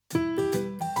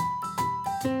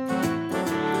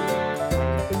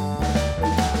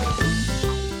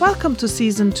Welcome to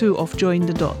Season 2 of Join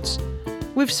the Dots.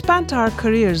 We've spent our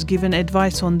careers giving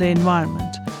advice on the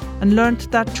environment and learned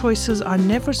that choices are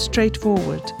never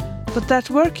straightforward, but that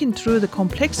working through the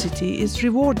complexity is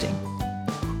rewarding.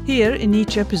 Here, in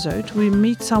each episode, we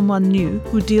meet someone new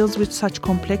who deals with such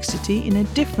complexity in a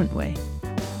different way.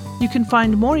 You can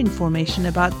find more information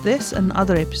about this and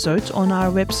other episodes on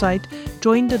our website,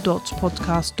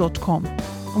 jointhedotspodcast.com.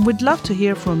 And we'd love to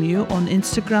hear from you on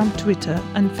Instagram, Twitter,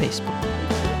 and Facebook.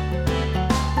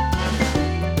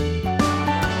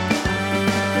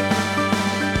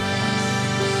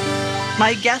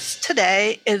 My guest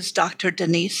today is Dr.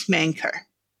 Denise Manker.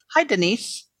 Hi,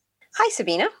 Denise. Hi,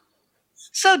 Sabina.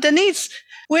 So, Denise,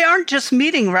 we aren't just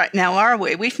meeting right now, are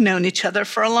we? We've known each other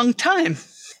for a long time.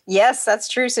 Yes, that's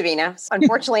true, Sabina.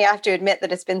 Unfortunately, I have to admit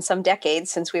that it's been some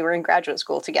decades since we were in graduate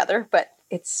school together, but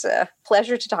it's a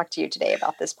pleasure to talk to you today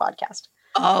about this podcast.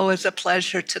 Always a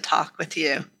pleasure to talk with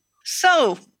you.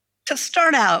 So, to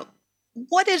start out,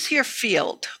 what is your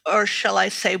field, or shall I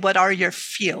say, what are your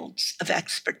fields of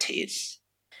expertise?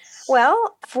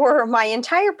 Well, for my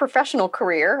entire professional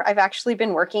career, I've actually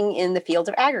been working in the field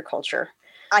of agriculture.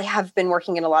 I have been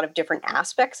working in a lot of different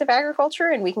aspects of agriculture,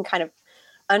 and we can kind of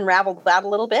unravel that a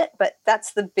little bit, but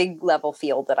that's the big level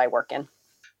field that I work in.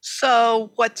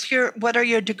 So what are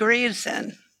your degrees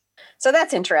in? So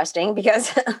that's interesting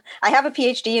because I have a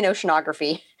PhD in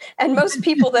oceanography, and most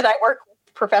people that I work with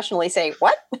professionally say,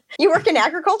 "What? You work in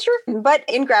agriculture?" But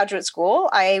in graduate school,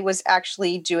 I was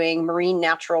actually doing marine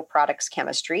natural products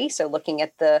chemistry. So looking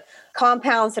at the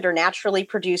compounds that are naturally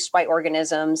produced by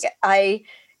organisms. I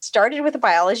started with a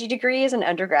biology degree as an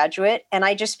undergraduate, and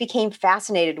I just became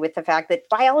fascinated with the fact that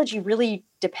biology really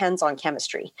depends on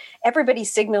chemistry.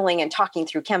 Everybody's signaling and talking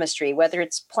through chemistry, whether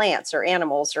it's plants or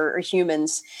animals or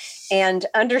humans, and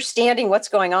understanding what's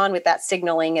going on with that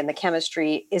signaling and the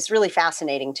chemistry is really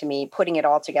fascinating to me, putting it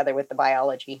all together with the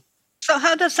biology. So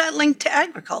how does that link to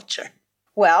agriculture?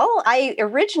 Well,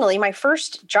 my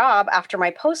first job after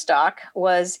my postdoc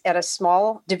was at a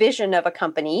small division of a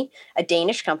company, a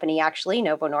Danish company actually,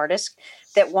 Novo Nordisk,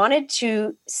 that wanted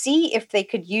to see if they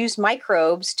could use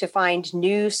microbes to find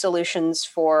new solutions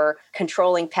for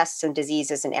controlling pests and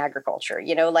diseases in agriculture.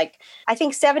 You know, like I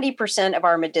think 70% of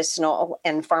our medicinal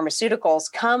and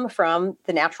pharmaceuticals come from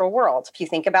the natural world. If you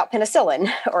think about penicillin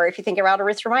or if you think about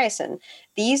erythromycin,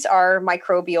 these are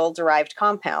microbial derived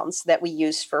compounds that we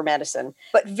use for medicine.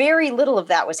 But very little of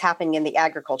that was happening in the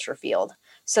agriculture field.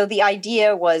 So the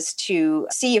idea was to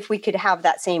see if we could have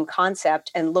that same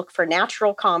concept and look for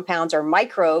natural compounds or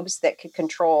microbes that could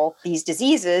control these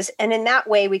diseases. And in that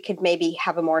way, we could maybe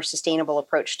have a more sustainable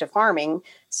approach to farming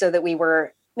so that we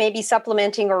were maybe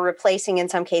supplementing or replacing, in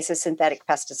some cases, synthetic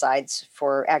pesticides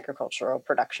for agricultural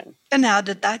production. And how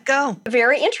did that go?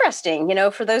 Very interesting. You know,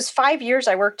 for those 5 years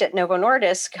I worked at Novo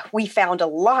Nordisk, we found a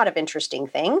lot of interesting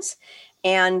things,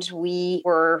 and we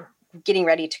were getting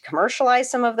ready to commercialize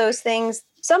some of those things.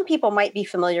 Some people might be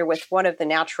familiar with one of the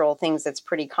natural things that's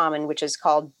pretty common, which is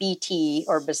called BT,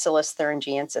 or Bacillus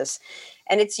thuringiensis.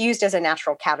 And it's used as a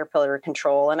natural caterpillar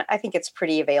control. And I think it's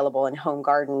pretty available in home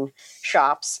garden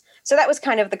shops. So that was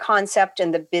kind of the concept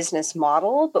and the business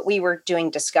model, but we were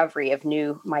doing discovery of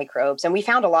new microbes. And we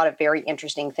found a lot of very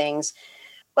interesting things.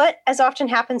 But as often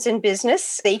happens in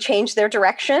business, they changed their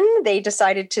direction. They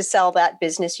decided to sell that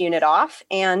business unit off.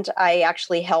 And I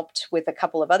actually helped with a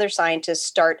couple of other scientists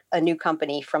start a new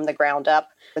company from the ground up.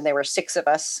 And there were 6 of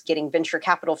us getting venture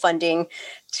capital funding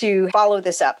to follow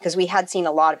this up because we had seen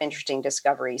a lot of interesting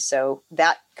discoveries. So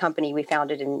that company we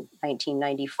founded in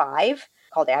 1995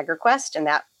 called AgriQuest. And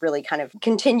that really kind of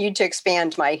continued to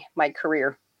expand my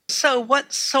career. So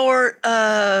what sort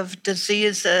of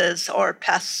diseases or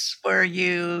pests were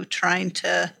you trying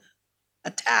to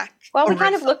attack? Well, we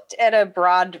kind of looked at a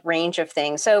broad range of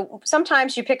things. So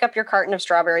sometimes you pick up your carton of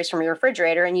strawberries from your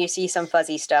refrigerator and you see some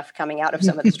fuzzy stuff coming out of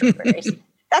some of the strawberries.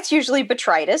 That's usually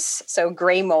botrytis. So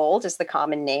gray mold is the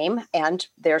common name. And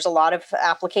there's a lot of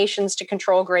applications to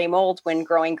control gray mold when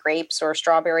growing grapes or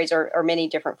strawberries or many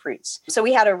different fruits. So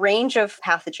we had a range of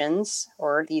pathogens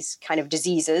or these kind of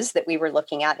diseases that we were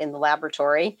looking at in the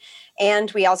laboratory. And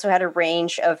we also had a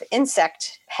range of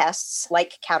insect pests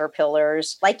like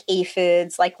caterpillars, like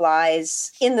aphids, like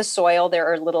lice. In the soil,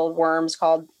 there are little worms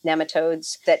called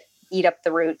nematodes that eat up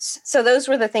the roots. So those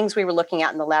were the things we were looking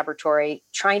at in the laboratory,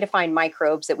 trying to find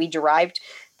microbes that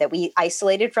we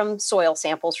isolated from soil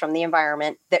samples from the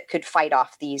environment that could fight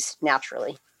off these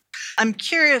naturally. I'm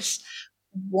curious,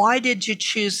 why did you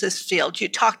choose this field? You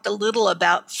talked a little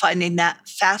about finding that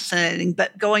fascinating,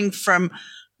 but going from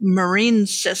marine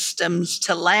systems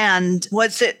to land,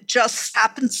 was it just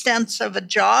happenstance of a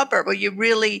job, or were you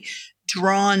really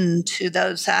drawn to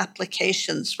those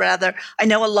applications? Rather, I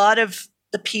know a lot of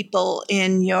the people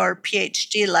in your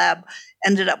PhD lab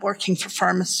ended up working for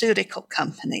pharmaceutical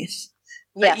companies.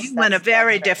 But Yes, you went a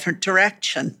very right. different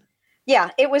direction.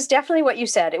 Yeah, it was definitely what you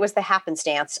said. It was the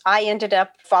happenstance. I ended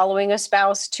up following a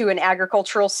spouse to an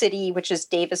agricultural city, which is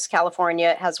Davis, California.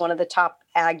 It has one of the top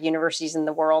ag universities in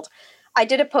the world. I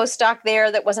did a postdoc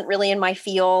there that wasn't really in my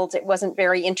field. It wasn't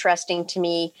very interesting to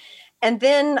me. And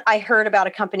then I heard about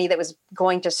a company that was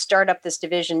going to start up this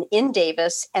division in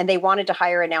Davis, and they wanted to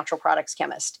hire a natural products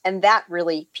chemist. And that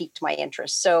really piqued my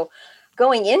interest. So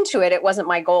going into it, it wasn't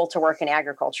my goal to work in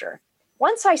agriculture.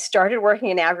 Once I started working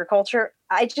in agriculture,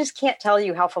 I just can't tell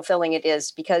you how fulfilling it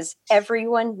is because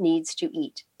everyone needs to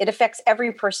eat. It affects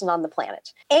every person on the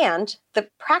planet. And the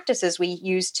practices we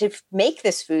use to make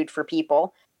this food for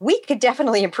people, we could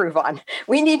definitely improve on.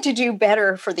 We need to do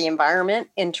better for the environment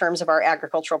in terms of our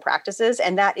agricultural practices.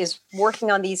 And that is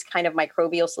working on these kind of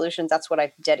microbial solutions. That's what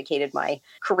I've dedicated my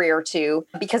career to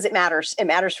because it matters. It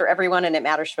matters for everyone and it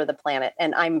matters for the planet.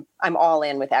 And I'm all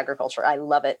in with agriculture. I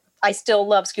love it. I still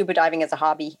love scuba diving as a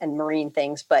hobby and marine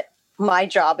things, but my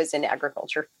job is in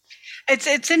agriculture.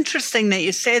 It's interesting that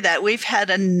you say that. We've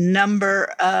had a number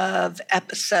of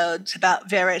episodes about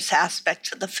various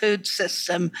aspects of the food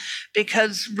system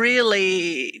because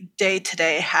really day to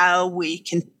day how we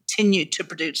continue to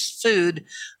produce food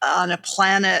on a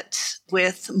planet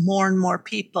with more and more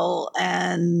people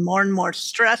and more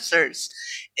stressors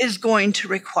is going to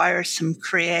require some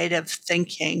creative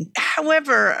thinking.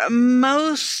 However,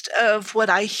 most of what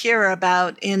I hear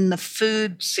about in the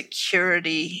food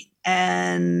security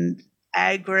and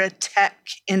agri-tech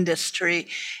industry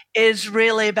is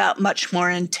really about much more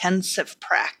intensive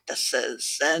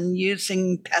practices and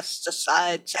using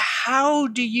pesticides. How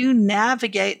do you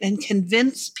navigate and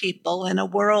convince people in a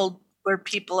world where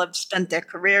people have spent their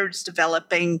careers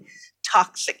developing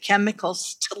toxic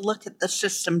chemicals to look at the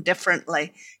system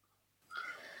differently?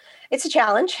 It's a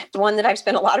challenge, one that I've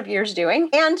spent a lot of years doing.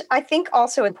 And I think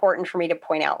also important for me to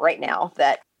point out right now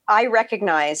that I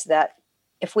recognize that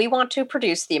if we want to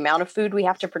produce the amount of food we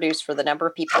have to produce for the number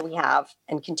of people we have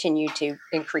and continue to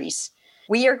increase,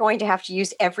 we are going to have to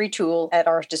use every tool at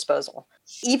our disposal.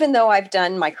 Even though I've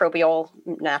done microbial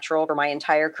natural for my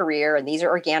entire career, and these are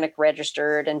organic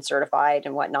registered and certified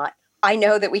and whatnot, I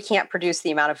know that we can't produce the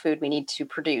amount of food we need to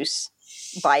produce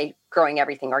by growing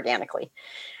everything organically.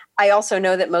 I also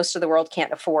know that most of the world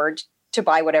can't afford to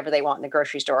buy whatever they want in the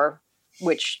grocery store,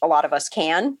 which a lot of us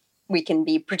can. We can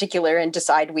be particular and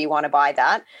decide we want to buy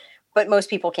that, but most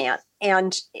people can't.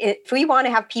 And if we want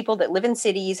to have people that live in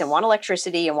cities and want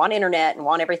electricity and want internet and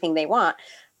want everything they want,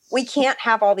 we can't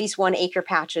have all these 1 acre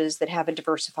patches that have a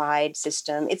diversified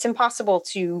system. It's impossible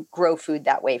to grow food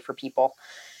that way for people.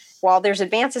 While there's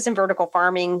advances in vertical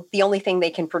farming, the only thing they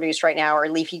can produce right now are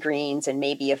leafy greens and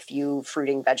maybe a few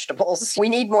fruiting vegetables. We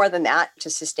need more than that to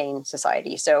sustain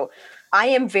society. So I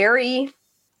am very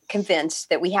convinced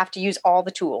that we have to use all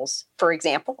the tools. For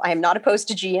example, I am not opposed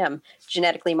to GM,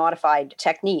 genetically modified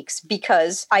techniques,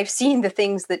 because I've seen the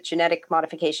things that genetic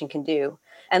modification can do.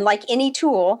 And like any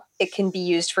tool, it can be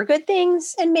used for good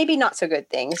things and maybe not so good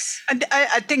things.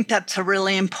 I think that's a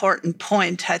really important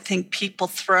point. I think people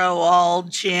throw all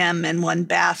GM in one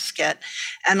basket.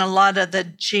 And a lot of the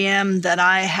GM that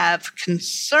I have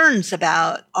concerns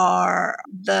about are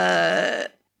the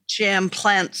GM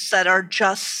plants that are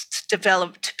just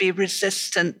developed to be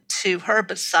resistant to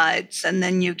herbicides, and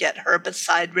then you get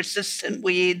herbicide-resistant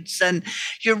weeds, and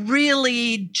you're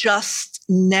really just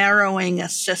narrowing a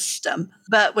system.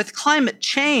 But with climate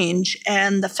change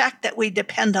and the fact that we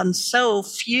depend on so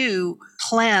few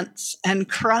plants and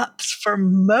crops for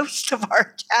most of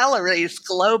our calories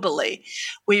globally,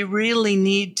 we really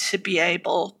need to be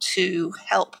able to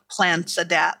help plants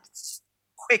adapt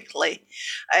quickly.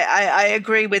 I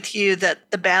agree with you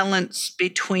that the balance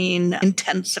between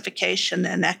intensification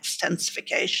and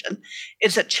extensification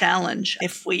is a challenge.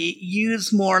 If we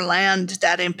use more land,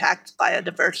 that impacts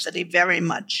biodiversity very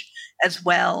much as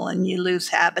well, and you lose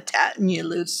habitat and you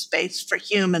lose space for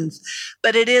humans.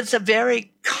 But it is a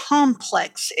very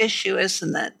complex issue,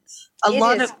 isn't it?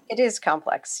 It is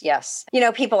complex, yes. You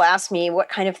know, people ask me, what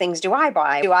kind of things do I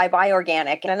buy? Do I buy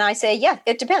organic? And I say, yeah,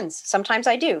 it depends. Sometimes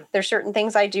I do. There's certain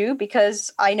things I do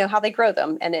because I know how they grow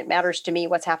them and it matters to me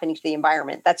what's happening to the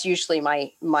environment. That's usually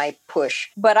my push.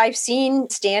 But I've seen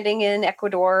standing in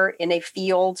Ecuador in a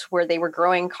field where they were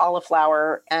growing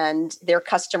cauliflower and their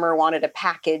customer wanted a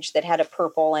package that had a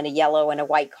purple and a yellow and a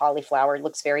white cauliflower. It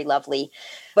looks very lovely.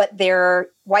 But their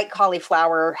white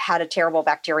cauliflower had a terrible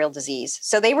bacterial disease.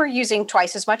 So they were using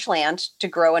twice as much land to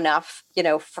grow enough,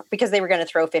 because they were going to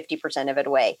throw 50% of it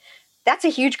away. that's a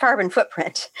huge carbon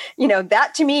footprint.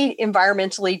 That to me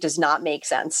environmentally does not make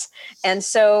sense. And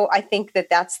so I think that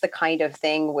that's the kind of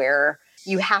thing where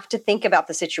you have to think about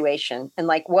the situation and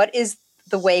like, what is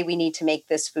the way we need to make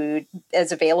this food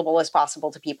as available as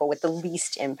possible to people with the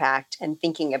least impact, and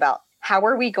thinking about how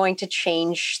are we going to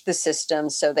change the system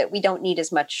so that we don't need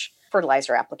as much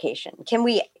fertilizer application? Can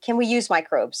we use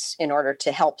microbes in order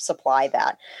to help supply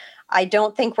that? I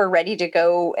don't think we're ready to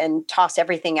go and toss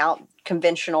everything out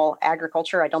conventional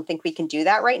agriculture. I don't think we can do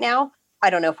that right now. I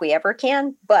don't know if we ever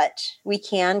can, but we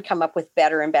can come up with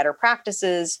better and better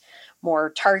practices,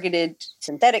 more targeted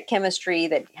synthetic chemistry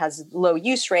that has low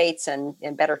use rates and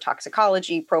better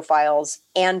toxicology profiles,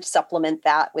 and supplement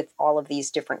that with all of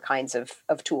these different kinds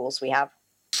of tools we have.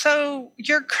 So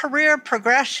your career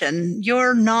progression,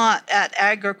 you're not at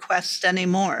AgriQuest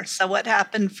anymore. So what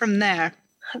happened from there?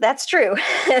 That's true.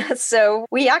 So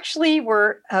we actually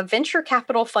were a venture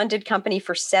capital funded company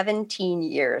for 17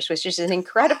 years, which is an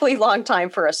incredibly long time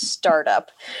for a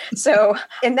startup. So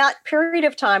in that period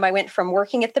of time, I went from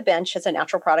working at the bench as a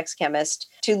natural products chemist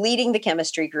to leading the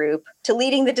chemistry group, to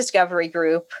leading the discovery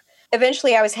group.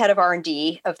 Eventually, I was head of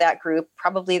R&D of that group.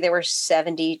 Probably there were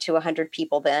 70 to 100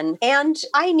 people then. And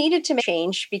I needed to make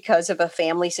change because of a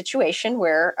family situation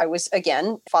where I was,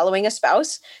 again, following a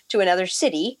spouse to another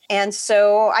city. And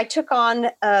so I took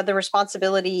on the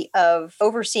responsibility of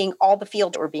overseeing all the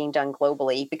fields that were being done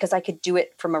globally because I could do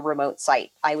it from a remote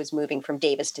site. I was moving from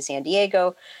Davis to San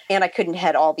Diego, and I couldn't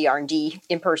head all the R&D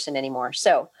in person anymore.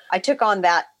 So I took on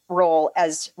that role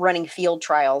as running field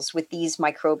trials with these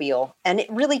microbial. And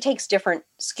it really takes different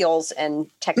skills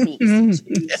and techniques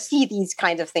to see these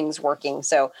kinds of things working.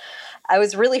 So it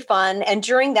was really fun. And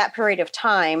during that period of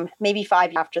time, maybe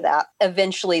 5 years after that,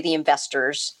 eventually the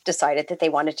investors decided that they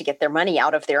wanted to get their money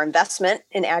out of their investment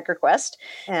in AgriQuest.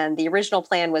 And the original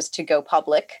plan was to go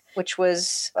public, which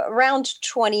was around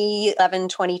 2011,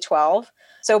 2012.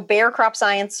 So Bayer Crop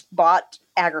Science bought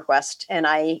AgriQuest, and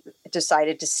I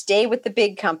decided to stay with the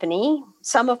big company.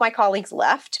 Some of my colleagues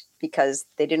left because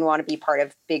they didn't want to be part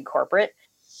of big corporate.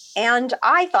 And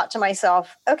I thought to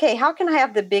myself, okay, how can I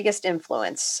have the biggest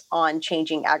influence on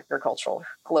changing agriculture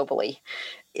globally?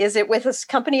 Is it with a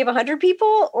company of 100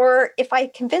 people? Or if I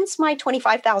convince my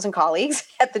 25,000 colleagues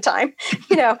at the time,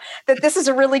 that this is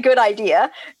a really good idea,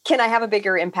 can I have a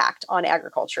bigger impact on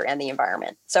agriculture and the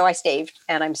environment? So I stayed,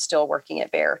 and I'm still working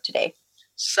at Bayer today.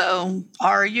 So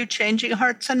are you changing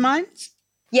hearts and minds?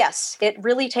 Yes, it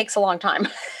really takes a long time.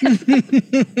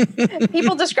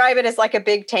 People describe it as like a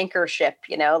big tanker ship,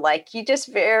 like you just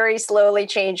very slowly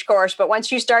change course. But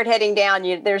once you start heading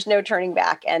down, there's no turning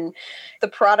back. And the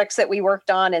products that we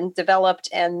worked on and developed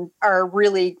and are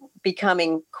really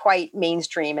becoming quite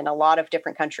mainstream in a lot of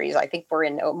different countries. I think we're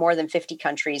in more than 50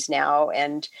 countries now,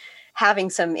 and having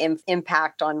some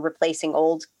impact on replacing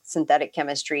old synthetic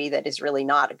chemistry that is really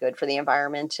not good for the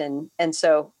environment. And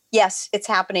so, yes, it's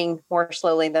happening more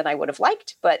slowly than I would have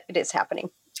liked, but it is happening.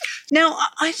 Now,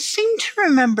 I seem to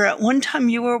remember at one time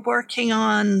you were working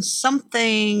on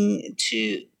something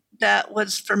that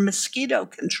was for mosquito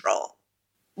control.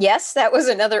 Yes, that was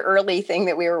another early thing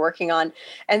that we were working on.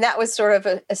 And that was sort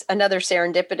of another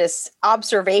serendipitous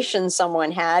observation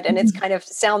someone had. And it's kind of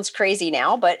sounds crazy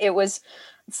now, but it was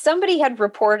somebody had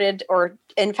reported, or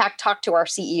in fact talked to our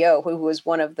CEO, who was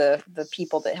one of the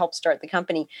people that helped start the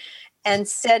company, and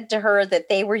said to her that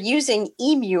they were using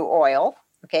emu oil,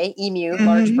 emu,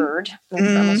 large bird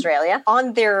from Australia,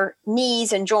 on their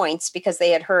knees and joints because they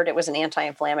had heard it was an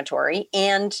anti-inflammatory,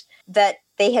 and that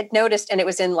they had noticed, and it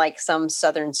was in like some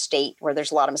southern state where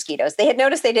there's a lot of mosquitoes, they had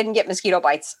noticed they didn't get mosquito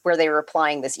bites where they were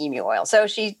applying this emu oil. So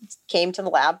she came to the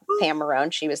lab, Pam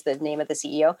Marone, she was the name of the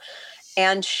CEO,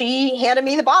 and she handed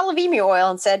me the bottle of emu oil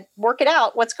and said, work it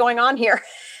out. What's going on here?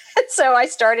 So I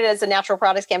started as a natural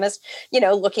products chemist,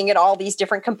 looking at all these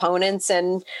different components.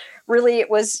 And really, it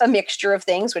was a mixture of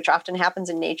things, which often happens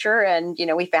in nature. And,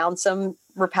 we found some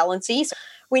repellency. So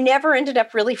we never ended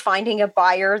up really finding a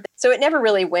buyer. So it never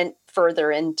really went further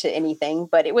into anything.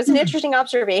 But it was an interesting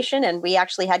observation. And we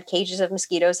actually had cages of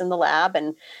mosquitoes in the lab.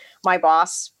 And my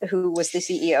boss, who was the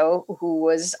CEO, who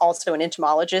was also an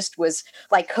entomologist, was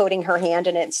like coating her hand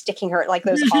in it and sticking her, like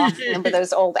those remember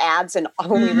those old ads and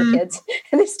when we were kids,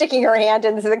 and then sticking her hand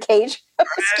into the cage of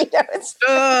mosquitoes.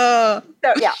 So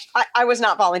yeah, I was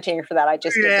not volunteering for that. I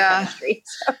just did the chemistry.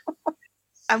 So.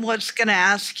 I was going to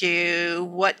ask you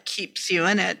what keeps you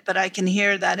in it, but I can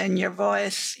hear that in your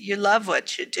voice. You love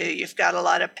what you do. You've got a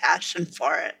lot of passion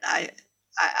for it. I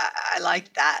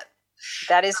like that.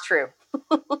 That is true.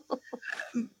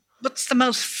 What's the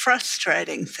most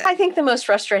frustrating thing? I think the most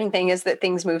frustrating thing is that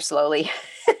things move slowly.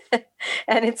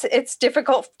 And it's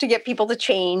difficult to get people to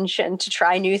change and to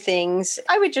try new things.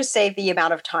 I would just say the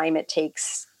amount of time it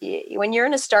takes. When you're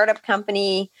in a startup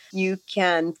company, you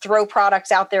can throw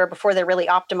products out there before they're really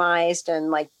optimized. And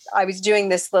like I was doing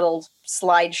this little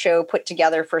slideshow put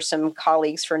together for some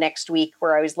colleagues for next week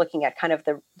where I was looking at kind of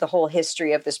the whole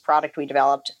history of this product we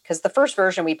developed. Because the first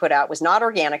version we put out was not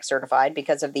organic certified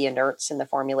because of the inerts in the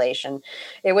formulation.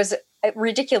 It was a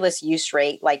ridiculous use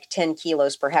rate, like 10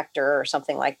 kilos per hectare or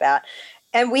something like that.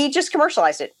 And we just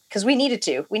commercialized it because we needed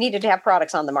to. We needed to have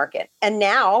products on the market. And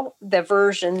now the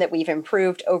version that we've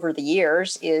improved over the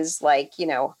years is like,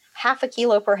 half a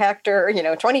kilo per hectare,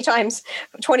 20 times,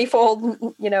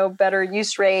 20-fold, better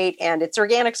use rate. And it's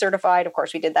organic certified. Of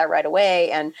course, we did that right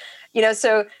away. And,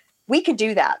 so we could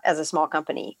do that as a small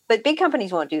company. But big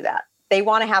companies won't do that. They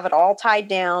want to have it all tied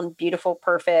down, beautiful,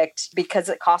 perfect, because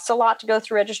it costs a lot to go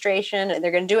through registration. And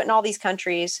they're going to do it in all these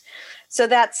countries. So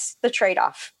that's the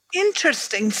trade-off.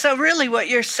 Interesting. So really what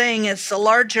you're saying is the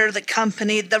larger the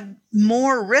company, the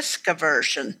more risk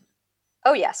aversion.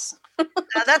 Oh, yes.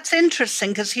 Now that's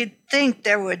interesting because you'd think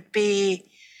there would be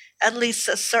at least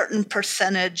a certain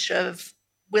percentage of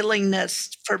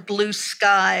willingness for blue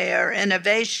sky or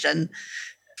innovation.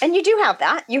 And you do have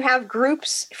that. You have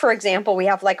groups, for example, we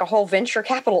have like a whole venture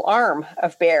capital arm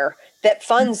of Bayer that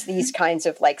funds these kinds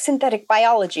of like synthetic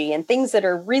biology and things that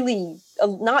are really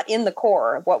not in the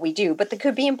core of what we do, but that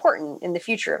could be important in the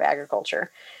future of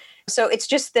agriculture. So it's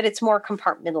just that it's more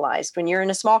compartmentalized. When you're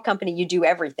in a small company, you do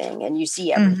everything and you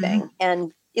see everything.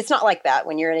 And it's not like that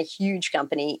when you're in a huge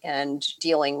company and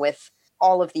dealing with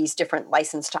all of these different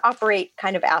license to operate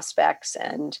kind of aspects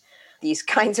and these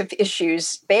kinds of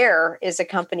issues. Bayer is a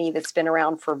company that's been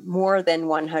around for more than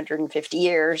 150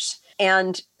 years.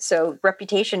 And so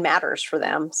reputation matters for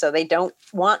them. So they don't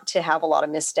want to have a lot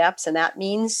of missteps. And that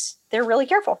means they're really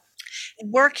careful.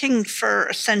 Working for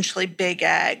essentially big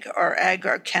ag or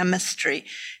agrochemistry,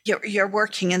 you're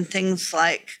working in things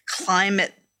like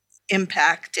climate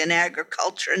impact in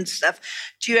agriculture and stuff.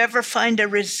 Do you ever find a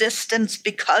resistance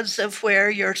because of where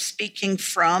you're speaking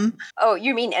from? Oh,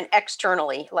 you mean and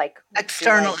externally, like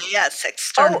externally? Yes,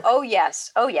 externally. Oh,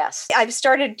 yes. Oh, yes. I've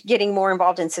started getting more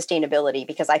involved in sustainability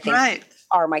because I think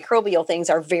our microbial things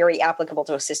are very applicable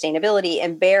to sustainability.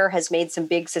 And Bayer has made some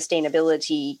big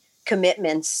sustainability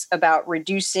commitments about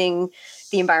reducing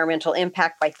the environmental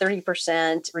impact by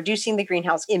 30%, reducing the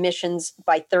greenhouse emissions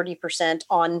by 30%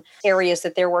 on areas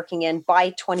that they're working in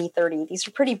by 2030. These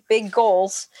are pretty big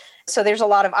goals. So there's a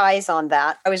lot of eyes on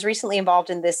that. I was recently involved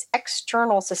in this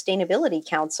external sustainability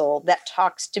council that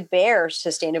talks to Bayer's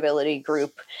sustainability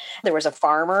group. There was a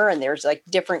farmer and there's like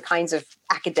different kinds of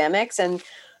academics. And,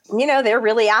 they're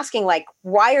really asking like,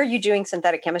 why are you doing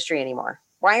synthetic chemistry anymore?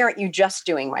 Why aren't you just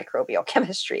doing microbial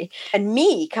chemistry? And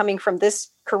me coming from this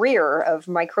career of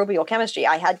microbial chemistry,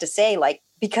 I had to say like,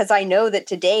 because I know that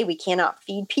today we cannot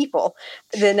feed people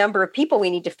the number of people we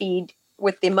need to feed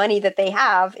with the money that they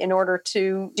have in order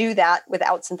to do that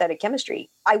without synthetic chemistry.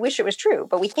 I wish it was true,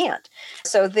 but we can't.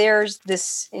 So there's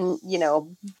this,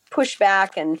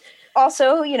 pushback. And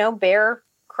also, Bayer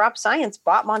Crop Science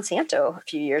bought Monsanto a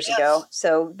few years ago.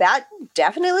 So that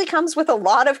definitely comes with a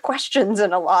lot of questions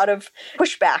and a lot of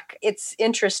pushback. It's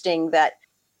interesting that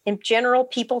in general,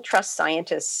 people trust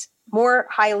scientists more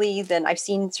highly than I've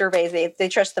seen surveys. They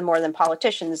trust them more than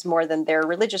politicians, more than their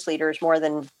religious leaders, more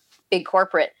than big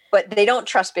corporate, but they don't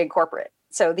trust big corporate.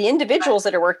 So the individuals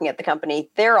that are working at the company,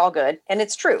 they're all good. And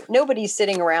it's true. Nobody's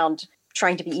sitting around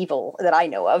trying to be evil that I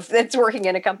know of that's working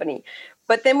in a company.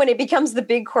 But then when it becomes the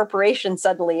big corporation,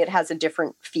 suddenly it has a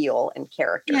different feel and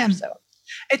character. Yeah. So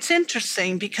it's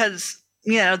interesting because,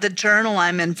 the journal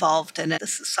I'm involved in, the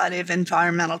Society of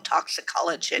Environmental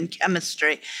Toxicology and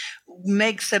Chemistry,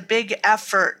 makes a big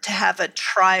effort to have a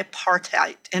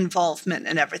tripartite involvement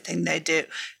in everything they do.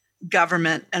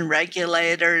 Government and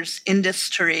regulators,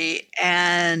 industry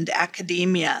and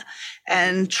academia,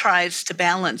 and tries to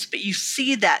balance. But you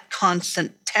see that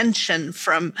constant tension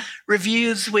from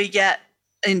reviews we get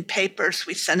in papers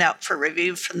we send out for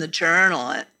review from the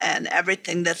journal and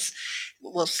everything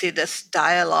we'll see this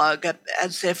dialogue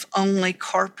as if only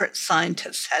corporate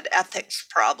scientists had ethics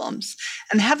problems.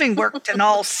 And having worked in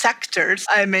all sectors,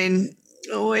 I mean,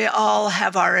 we all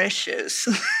have our issues.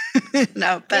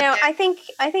 I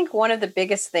think one of the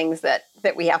biggest things that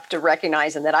we have to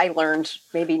recognize and that I learned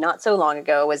maybe not so long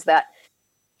ago was that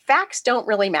facts don't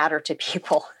really matter to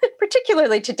people,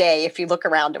 particularly today if you look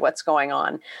around at what's going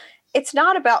on. It's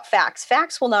not about facts.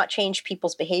 Facts will not change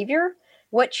people's behavior.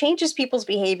 What changes people's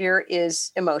behavior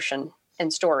is emotion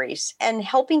and stories and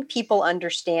helping people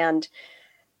understand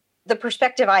the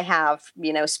perspective I have,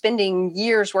 spending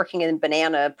years working in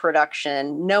banana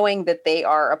production, knowing that they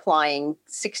are applying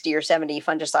 60 or 70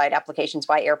 fungicide applications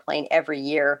by airplane every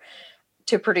year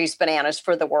to produce bananas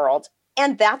for the world.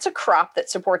 And that's a crop that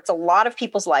supports a lot of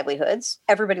people's livelihoods.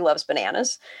 Everybody loves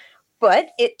bananas,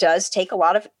 but it does take a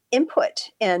lot of input.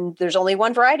 And there's only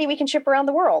one variety we can ship around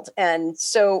the world. And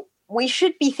so we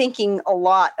should be thinking a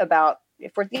lot about,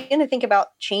 if we're going to think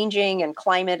about changing and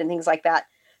climate and things like that,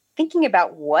 thinking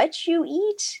about what you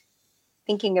eat,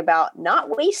 thinking about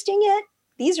not wasting it.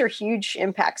 These are huge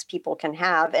impacts people can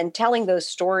have. And telling those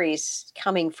stories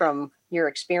coming from your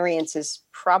experience is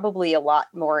probably a lot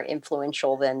more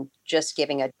influential than just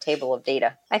giving a table of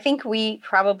data. I think we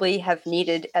probably have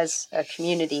needed as a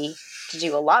community to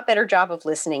do a lot better job of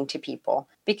listening to people,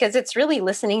 because it's really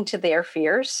listening to their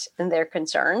fears and their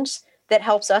concerns that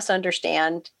helps us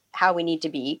understand how we need to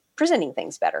be presenting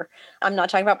things better. I'm not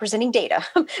talking about presenting data,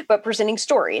 but presenting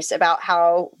stories about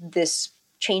how this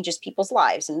changes people's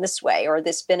lives in this way, or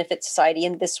this benefits society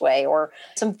in this way, or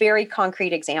some very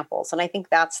concrete examples. And I think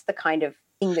that's the kind of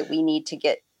thing that we need to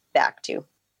get back to.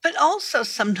 But also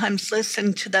sometimes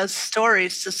listen to those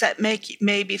stories. Does that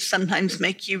maybe sometimes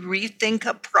make you rethink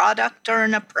a product or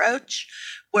an approach,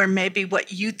 where maybe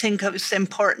what you think of as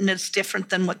important is different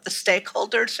than what the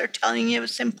stakeholders are telling you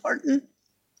is important?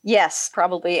 Yes,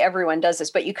 probably everyone does this,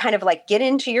 but you kind of like get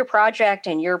into your project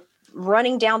and you're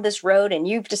running down this road and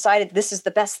you've decided this is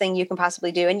the best thing you can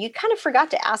possibly do. And you kind of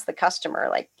forgot to ask the customer,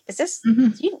 like, is this,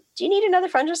 do you need another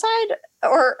fungicide,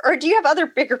 or do you have other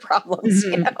bigger problems?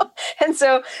 And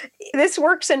so this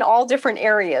works in all different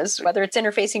areas, whether it's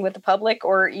interfacing with the public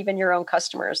or even your own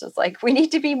customers. It's like, we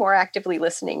need to be more actively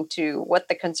listening to what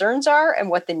the concerns are and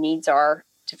what the needs are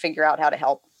to figure out how to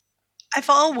help. I've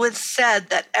always said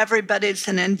that everybody's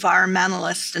an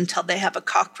environmentalist until they have a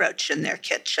cockroach in their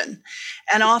kitchen.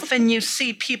 And often you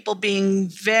see people being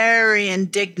very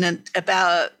indignant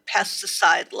about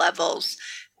pesticide levels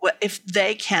if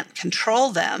they can't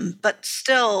control them, but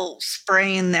still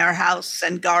spraying their house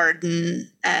and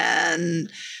garden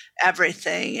and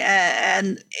everything.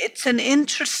 And it's an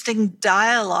interesting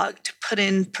dialogue to put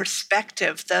in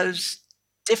perspective those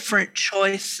different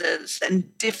choices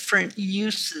and different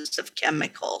uses of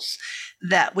chemicals,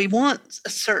 that we want a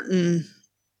certain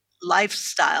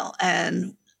lifestyle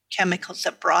and chemicals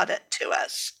that brought it to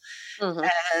us.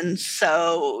 And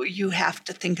so you have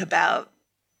to think about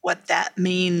what that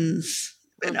means.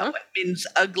 It means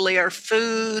uglier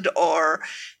food or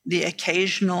the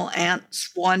occasional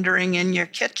ants wandering in your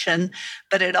kitchen,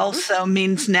 but it also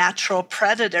means natural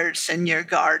predators in your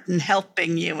garden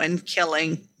helping you and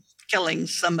killing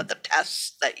some of the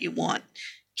pests that you want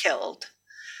killed.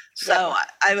 So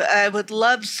I would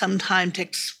love sometime to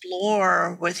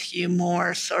explore with you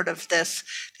more sort of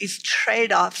these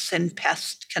trade-offs in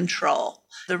pest control,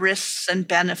 the risks and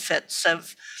benefits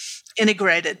of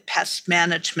integrated pest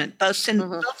management, both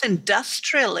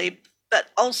industrially, but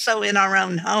also in our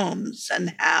own homes,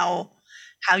 and how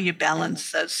you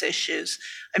balance those issues.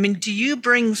 I mean, do you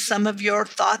bring some of your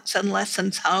thoughts and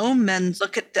lessons home and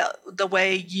look at the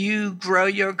way you grow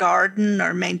your garden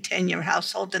or maintain your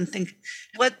household and think,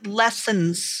 what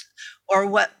lessons or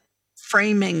what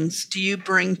framings do you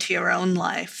bring to your own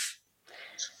life?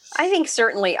 I think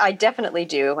certainly, I definitely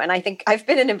do. And I think I've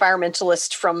been an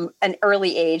environmentalist from an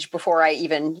early age before I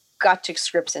even got to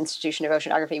Scripps Institution of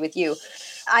Oceanography with you.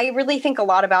 I really think a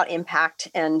lot about impact.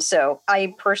 And so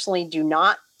I personally do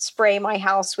not spray my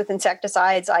house with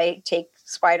insecticides. I take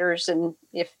spiders, and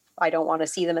if I don't want to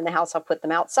see them in the house, I'll put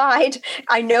them outside.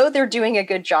 I know they're doing a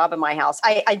good job in my house.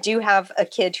 I do have a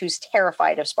kid who's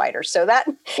terrified of spiders. So that,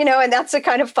 and that's a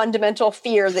kind of fundamental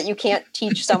fear that you can't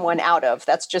teach someone out of.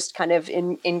 That's just kind of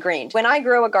ingrained. When I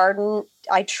grow a garden,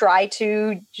 I try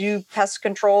to do pest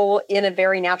control in a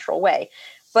very natural way.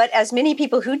 But as many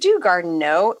people who do garden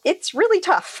know, it's really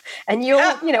tough. And you'll,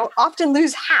 often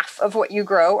lose half of what you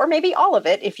grow, or maybe all of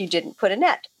it if you didn't put a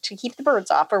net to keep the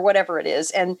birds off or whatever it is.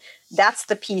 And that's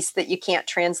the piece that you can't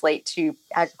translate to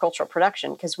agricultural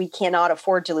production, because we cannot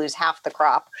afford to lose half the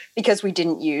crop because we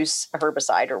didn't use a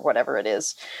herbicide or whatever it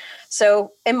is.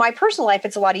 So in my personal life,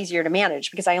 it's a lot easier to manage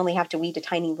because I only have to weed a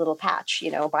tiny little patch,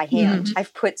 by hand.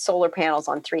 I've put solar panels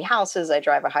on 3 houses. I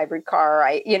drive a hybrid car.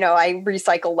 I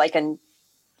recycle like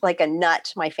a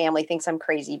nut. My family thinks I'm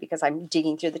crazy because I'm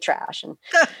digging through the trash, and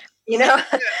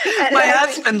my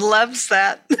husband loves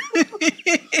that.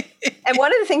 And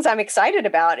one of the things I'm excited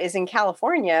about is in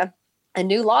California, a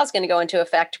new law is going to go into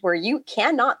effect where you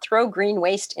cannot throw green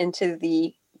waste into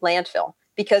the landfill,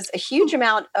 because a huge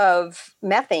amount of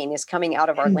methane is coming out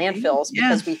of our landfills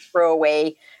because we throw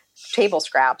away table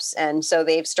scraps. And so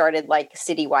they've started like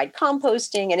citywide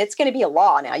composting, and it's going to be a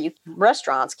law now.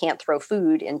 Restaurants can't throw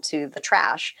food into the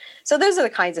trash. So those are the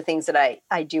kinds of things that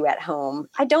I do at home.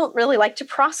 I don't really like to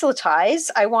proselytize.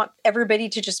 I want everybody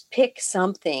to just pick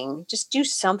something, just do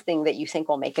something that you think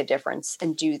will make a difference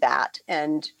and do that.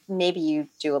 And maybe you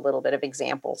do a little bit of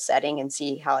example setting and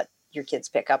see how your kids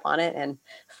pick up on it. And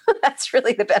that's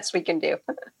really the best we can do.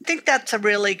 I think that's a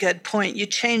really good point. You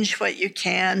change what you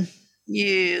can.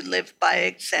 You live by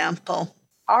example.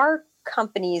 Our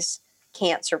companies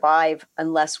can't survive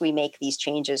unless we make these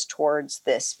changes towards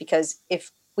this, because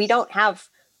if we don't have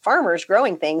farmers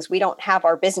growing things, we don't have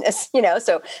our business,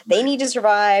 so they need to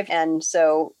survive. And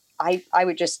so I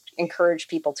would just encourage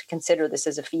people to consider this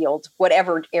as a field,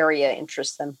 whatever area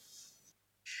interests them.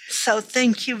 So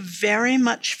thank you very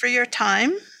much for your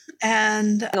time.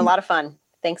 And a lot of fun.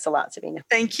 Thanks a lot, Sabina.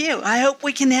 Thank you. I hope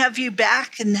we can have you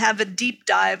back and have a deep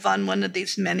dive on one of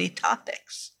these many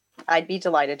topics. I'd be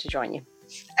delighted to join you.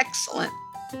 Excellent.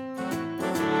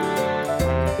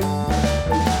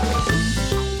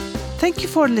 Thank you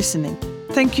for listening.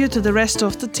 Thank you to the rest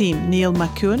of the team, Neil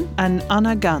McEwen and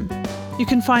Anna Gunn. You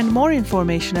can find more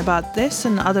information about this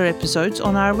and other episodes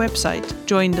on our website,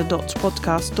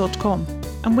 jointhedotspodcast.com.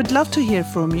 And we'd love to hear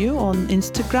from you on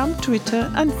Instagram,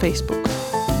 Twitter, and Facebook.